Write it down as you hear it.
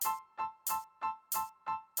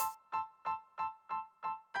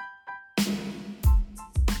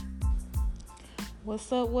What's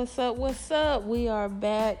up? What's up? What's up? We are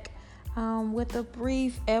back with a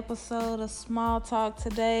brief episode of Small Talk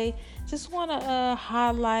today. Just want to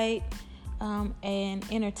highlight an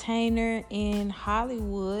entertainer in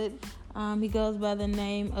Hollywood. He goes by the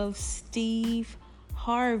name of Steve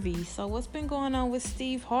Harvey. So, what's been going on with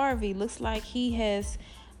Steve Harvey? Looks like he has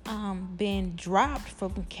been dropped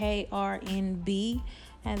from KRNB,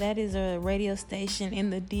 and that is a radio station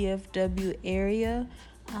in the DFW area.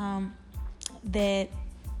 That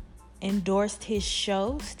endorsed his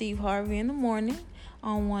show, Steve Harvey in the Morning,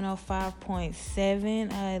 on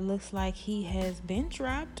 105.7. It looks like he has been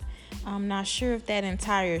dropped. I'm not sure if that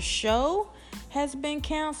entire show has been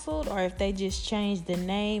canceled or if they just changed the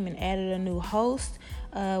name and added a new host.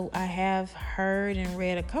 I have heard and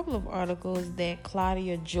read a couple of articles that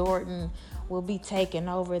Claudia Jordan will be taking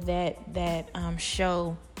over that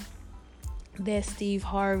show that Steve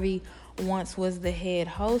Harvey once was the head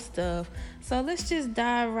host of. So let's just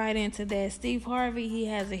dive right into that. Steve Harvey, he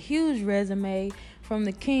has a huge resume from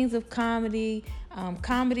the Kings of Comedy,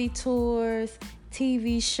 comedy tours,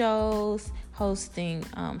 TV shows, hosting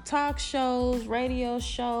talk shows, radio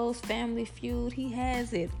shows, Family Feud. He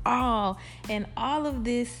has it all. And all of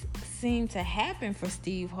this seemed to happen for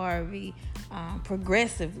Steve Harvey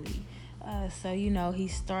progressively. So, he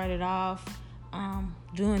started off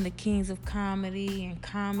doing the Kings of Comedy, and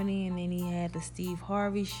then he had the Steve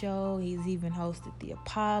Harvey show. He's even hosted the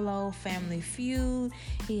Apollo, Family Feud.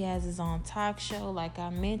 He has his own talk show, like I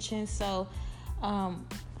mentioned. So, all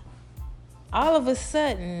of a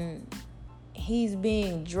sudden, he's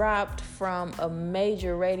being dropped from a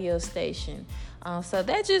major radio station. So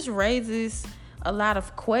that just raises a lot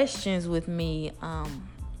of questions with me,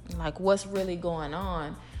 like what's really going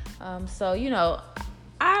on.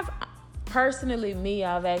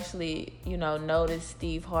 I've actually, noticed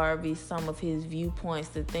Steve Harvey, some of his viewpoints,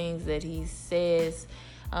 the things that he says,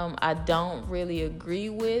 I don't really agree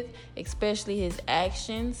with, especially his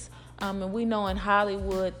actions. And we know in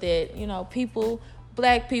Hollywood that,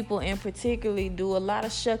 black people in particular, do a lot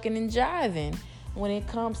of shucking and jiving when it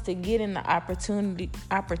comes to getting the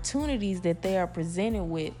opportunities that they are presented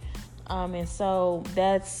with. And so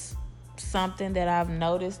that's something that I've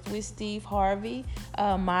noticed with Steve Harvey.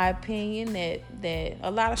 My opinion that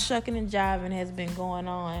a lot of shucking and jiving has been going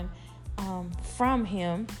on from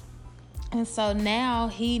him. And so now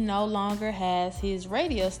he no longer has his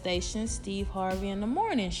radio station, Steve Harvey in the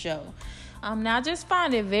Morning Show. Now I just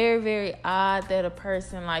find it very, very odd that a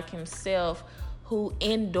person like himself, who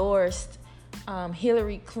endorsed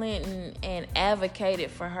Hillary Clinton and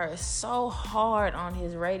advocated for her so hard on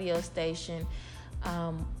his radio station,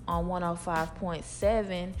 on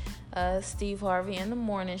 105.7, Steve Harvey in the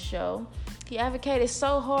Morning Show, he advocated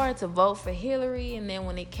so hard to vote for Hillary, and then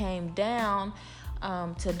when it came down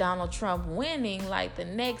to Donald Trump winning, like the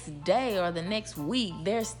next day or the next week,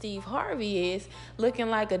 there Steve Harvey is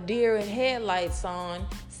looking like a deer in headlights on,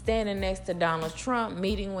 standing next to Donald Trump,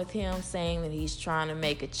 meeting with him, saying that he's trying to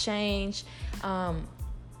make a change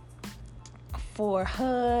for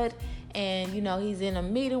HUD. And, he's in a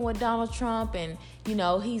meeting with Donald Trump, and,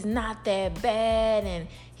 he's not that bad, and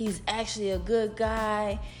he's actually a good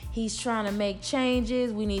guy. He's trying to make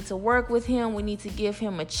changes. We need to work with him. We need to give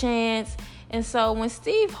him a chance. And so when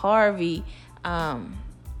Steve Harvey acted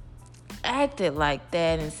like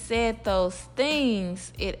that and said those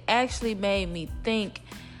things, it actually made me think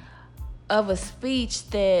of a speech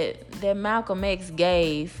that Malcolm X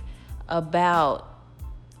gave about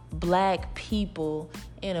black people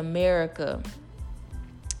in America.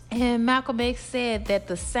 And Malcolm X said that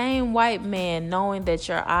the same white man, knowing that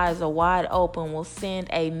your eyes are wide open, will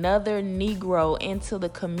send another Negro into the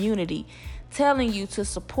community, telling you to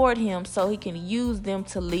support him so he can use them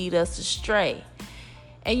to lead us astray.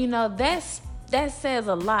 And that says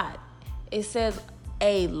a lot. It says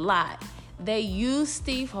a lot. They use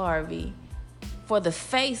Steve Harvey for the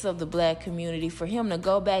face of the black community, for him to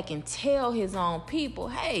go back and tell his own people,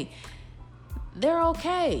 hey, they're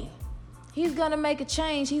okay. He's going to make a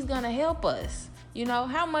change. He's going to help us.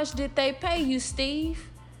 How much did they pay you, Steve?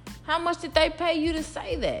 How much did they pay you to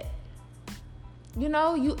say that?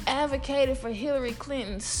 You advocated for Hillary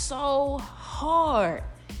Clinton so hard.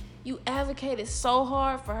 You advocated so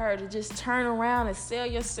hard for her to just turn around and sell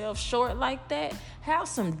yourself short like that. Have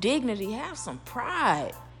some dignity. Have some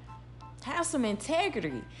pride. Have some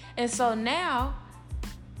integrity. And so now,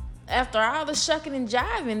 after all the shucking and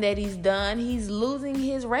jiving that he's done, he's losing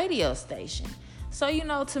his radio station. So,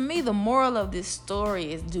 to me, the moral of this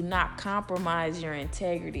story is do not compromise your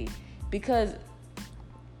integrity, because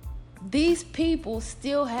these people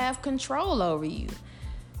still have control over you.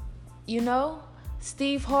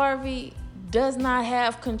 Steve Harvey does not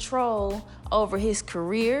have control over his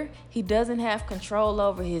career. He doesn't have control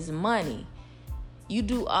over his money. You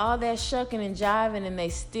do all that shucking and jiving and they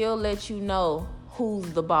still let you know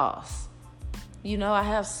who's the boss. You know, I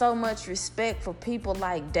have so much respect for people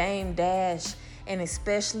like Dame Dash and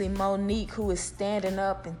especially Monique, who is standing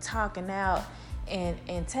up and talking out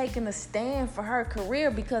and taking a stand for her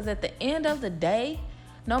career, because at the end of the day,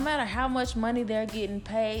 no matter how much money they're getting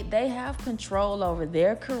paid, they have control over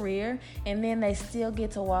their career, and then they still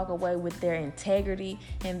get to walk away with their integrity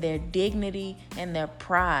and their dignity and their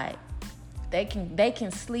pride. They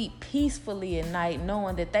can sleep peacefully at night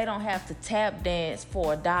knowing that they don't have to tap dance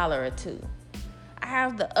for $1 or $2. I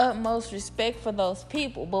have the utmost respect for those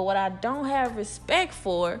people, but what I don't have respect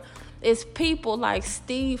for is people like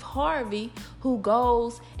Steve Harvey, who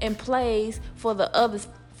goes and plays for the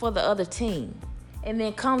other team, and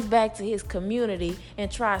then comes back to his community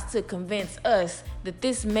and tries to convince us that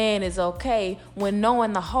this man is okay, when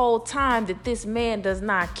knowing the whole time that this man does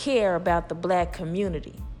not care about the black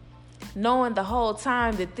community. Knowing the whole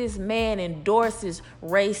time that this man endorses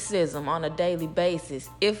racism on a daily basis,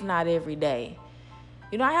 if not every day.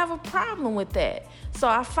 You know, I have a problem with that. So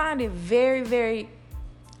I find it very, very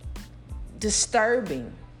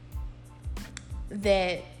disturbing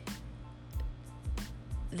that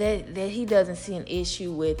he doesn't see an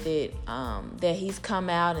issue with it, that he's come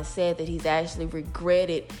out and said that he's actually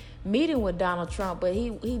regretted meeting with Donald Trump, but we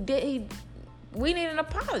need an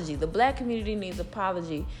apology. The black community needs an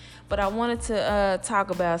apology. But I wanted to talk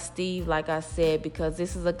about Steve, like I said, because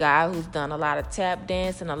this is a guy who's done a lot of tap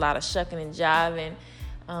dancing, a lot of shucking and jiving,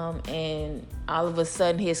 and all of a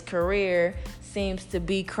sudden his career seems to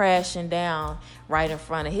be crashing down right in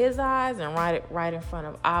front of his eyes and right in front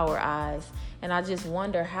of our eyes. And I just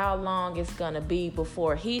wonder how long it's going to be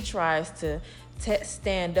before he tries to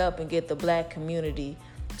stand up and get the black community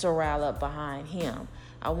to rile up behind him.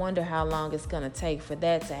 I wonder how long it's going to take for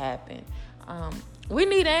that to happen. We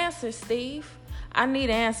need answers, Steve. I need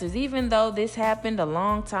answers. Even though this happened a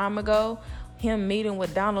long time ago, him meeting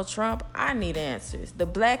with Donald Trump, I need answers. The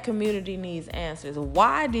black community needs answers.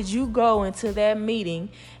 Why did you go into that meeting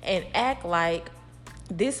and act like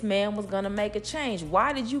this man was going to make a change?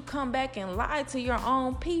 Why did you come back and lie to your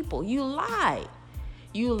own people? You lied.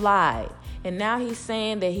 You lied. And now he's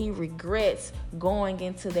saying that he regrets going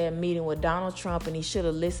into that meeting with Donald Trump, and he should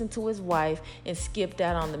have listened to his wife and skipped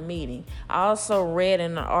out on the meeting. I also read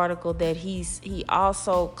in an article that he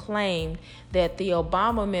also claimed that the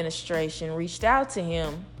Obama administration reached out to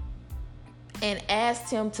him and asked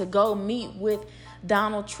him to go meet with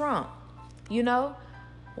Donald Trump, you know,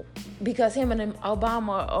 because him and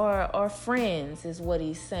Obama are friends, is what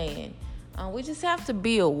he's saying. We just have to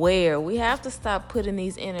be aware. We have to stop putting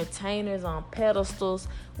these entertainers on pedestals.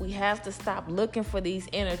 We have to stop looking for these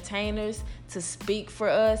entertainers to speak for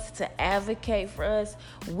us, to advocate for us.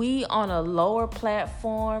 We on a lower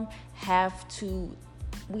platform have to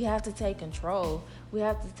take control. We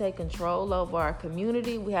have to take control over our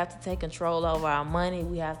community. We have to take control over our money.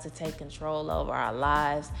 We have to take control over our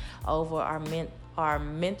lives, over our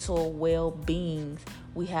mental well-being.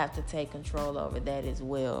 We have to take control over that as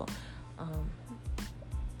well.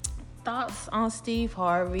 Thoughts on Steve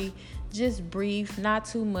Harvey, just brief, not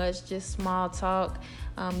too much, just small talk.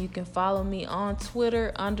 You can follow me on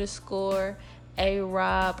Twitter _ARob_.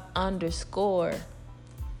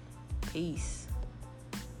 Peace.